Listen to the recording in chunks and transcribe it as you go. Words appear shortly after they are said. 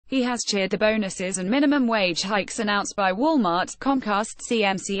He has cheered the bonuses and minimum wage hikes announced by Walmart, Comcast,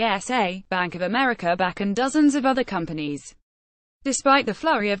 CMCSA, Bank of America and dozens of other companies. Despite the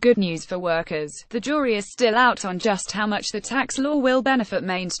flurry of good news for workers, the jury is still out on just how much the tax law will benefit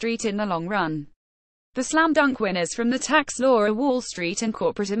Main Street in the long run. The slam dunk winners from the tax law are Wall Street and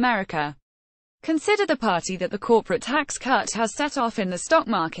corporate America. Consider the party that the corporate tax cut has set off in the stock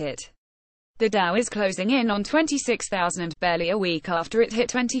market. The Dow is closing in on 26,000, barely a week after it hit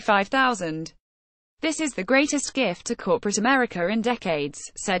 25,000. This is the greatest gift to corporate America in decades,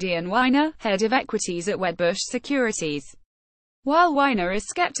 said Ian Weiner, head of equities at Wedbush Securities. While Weiner is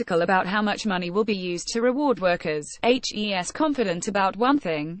skeptical about how much money will be used to reward workers, HE's confident about one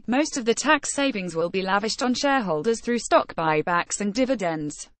thing: most of the tax savings will be lavished on shareholders through stock buybacks and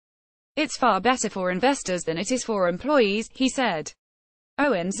dividends. It's far better for investors than it is for employees, he said.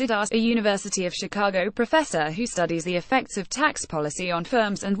 Owen Zidar, a University of Chicago professor who studies the effects of tax policy on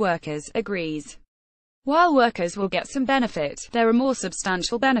firms and workers, agrees. While workers will get some benefit, there are more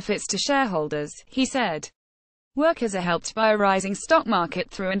substantial benefits to shareholders, he said. Workers are helped by a rising stock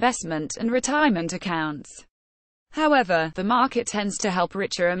market through investment and retirement accounts. However, the market tends to help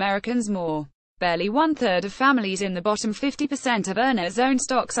richer Americans more. Barely one-third of families in the bottom 50% of earners own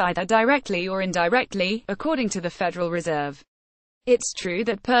stocks either directly or indirectly, according to the Federal Reserve. It's true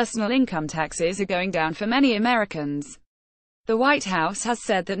that personal income taxes are going down for many Americans. The White House has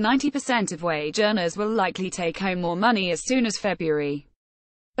said that 90% of wage earners will likely take home more money as soon as February.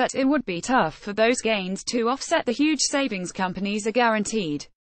 But it would be tough for those gains to offset the huge savings companies are guaranteed.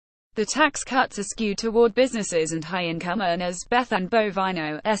 The tax cuts are skewed toward businesses and high-income earners, Beth Ann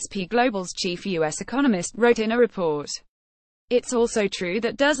Bovino, S&P Global's chief U.S. economist, wrote in a report. It's also true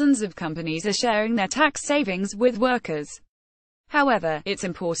that dozens of companies are sharing their tax savings with workers. However, it's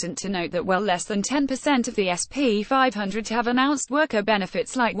important to note that well less than 10% of the S&P 500 have announced worker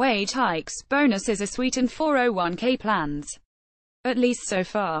benefits like wage hikes, bonuses or sweetened 401k plans. At least so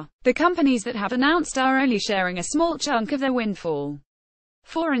far. The companies that have announced are only sharing a small chunk of their windfall.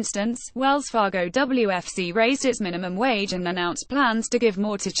 For instance, Wells Fargo WFC raised its minimum wage and announced plans to give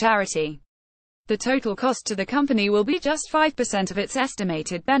more to charity. The total cost to the company will be just 5% of its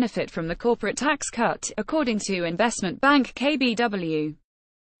estimated benefit from the corporate tax cut, according to investment bank KBW.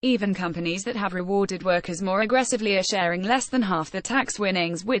 Even companies that have rewarded workers more aggressively are sharing less than half the tax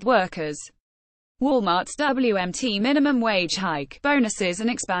winnings with workers. Walmart's WMT minimum wage hike, bonuses and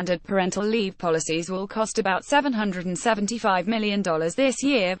expanded parental leave policies will cost about $775 million this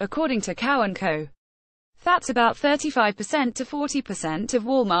year, according to Cow & Co. That's about 35% to 40% of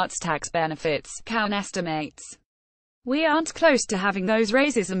Walmart's tax benefits, Cowen estimates. We aren't close to having those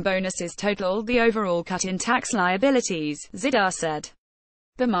raises and bonuses total the overall cut in tax liabilities, Zidar said.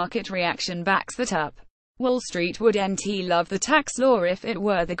 The market reaction backs that up. Wall Street would love the tax law if it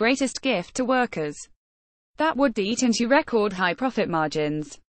were the greatest gift to workers. That would eat into record high profit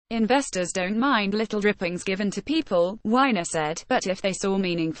margins. Investors don't mind little drippings given to people, Weiner said, but if they saw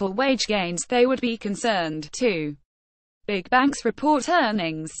meaningful wage gains, they would be concerned, too. Big banks report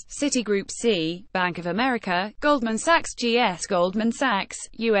earnings. Citigroup C, Bank of America, Goldman Sachs GS, Goldman Sachs,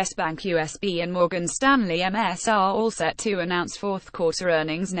 US Bank USB and Morgan Stanley MS are all set to announce fourth quarter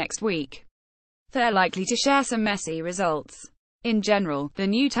earnings next week. They're likely to share some messy results. In general, the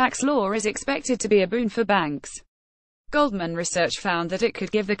new tax law is expected to be a boon for banks. Goldman Research found that it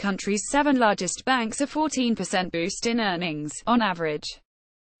could give the country's 7 largest banks a 14% boost in earnings, on average.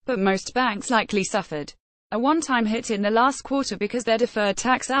 But most banks likely suffered a one-time hit in the last quarter because their deferred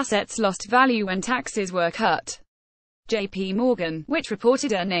tax assets lost value when taxes were cut. JP Morgan, which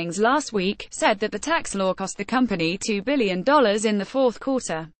reported earnings last week, said that the tax law cost the company $2 billion in the fourth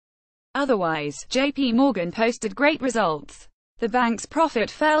quarter. Otherwise, JP Morgan posted great results. The bank's profit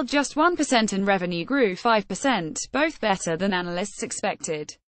fell just 1% and revenue grew 5%, both better than analysts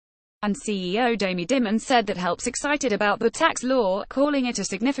expected. And CEO Jamie Dimon said that helps excited about the tax law, calling it a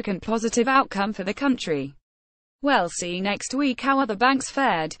significant positive outcome for the country. We'll see next week how other banks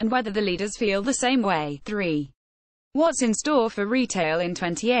fared, and whether the leaders feel the same way. 3. What's in store for retail in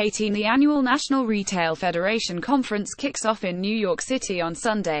 2018? The annual National Retail Federation Conference kicks off in New York City on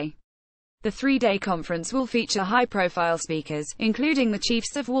Sunday. The 3-day conference will feature high-profile speakers, including the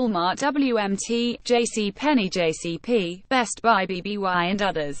chiefs of Walmart, WMT, JCPenney, JCP, Best Buy, BBY and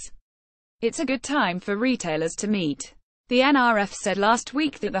others. It's a good time for retailers to meet. The NRF said last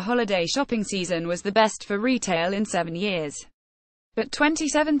week that the holiday shopping season was the best for retail in 7 years. But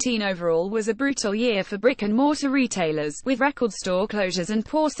 2017 overall was a brutal year for brick-and-mortar retailers, with record store closures and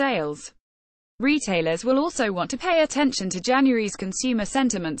poor sales. Retailers will also want to pay attention to January's consumer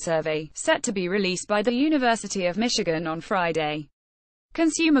sentiment survey, set to be released by the University of Michigan on Friday.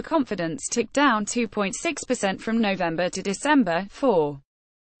 Consumer confidence ticked down 2.6% from November to December. 4.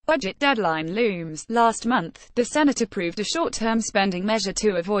 Budget deadline looms. Last month, the Senate approved a short-term spending measure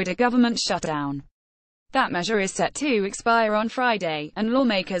to avoid a government shutdown. That measure is set to expire on Friday, and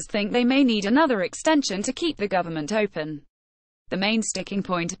lawmakers think they may need another extension to keep the government open. The main sticking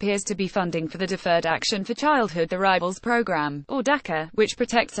point appears to be funding for the Deferred Action for Childhood Arrivals Program, or DACA, which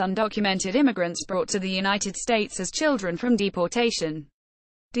protects undocumented immigrants brought to the United States as children from deportation.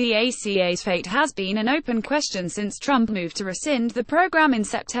 DACA's fate has been an open question since Trump moved to rescind the program in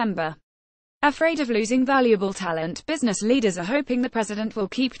September. Afraid of losing valuable talent, business leaders are hoping the president will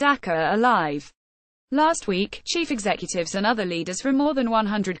keep DACA alive. Last week, chief executives and other leaders from more than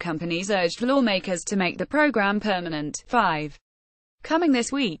 100 companies urged lawmakers to make the program permanent. 5. Coming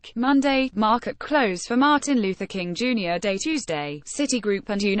this week, Monday, market close for Martin Luther King Jr. Day. Tuesday, Citigroup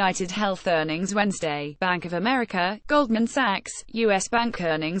and United Health earnings. Wednesday, Bank of America, Goldman Sachs, U.S. Bank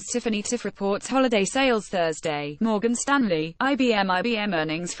earnings. Tiffany TIFF reports holiday sales. Thursday, Morgan Stanley, IBM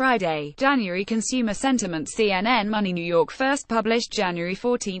earnings. Friday, January consumer sentiment. CNN Money. New York first published January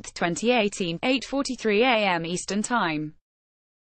 14, 2018, 8:43 a.m. Eastern Time.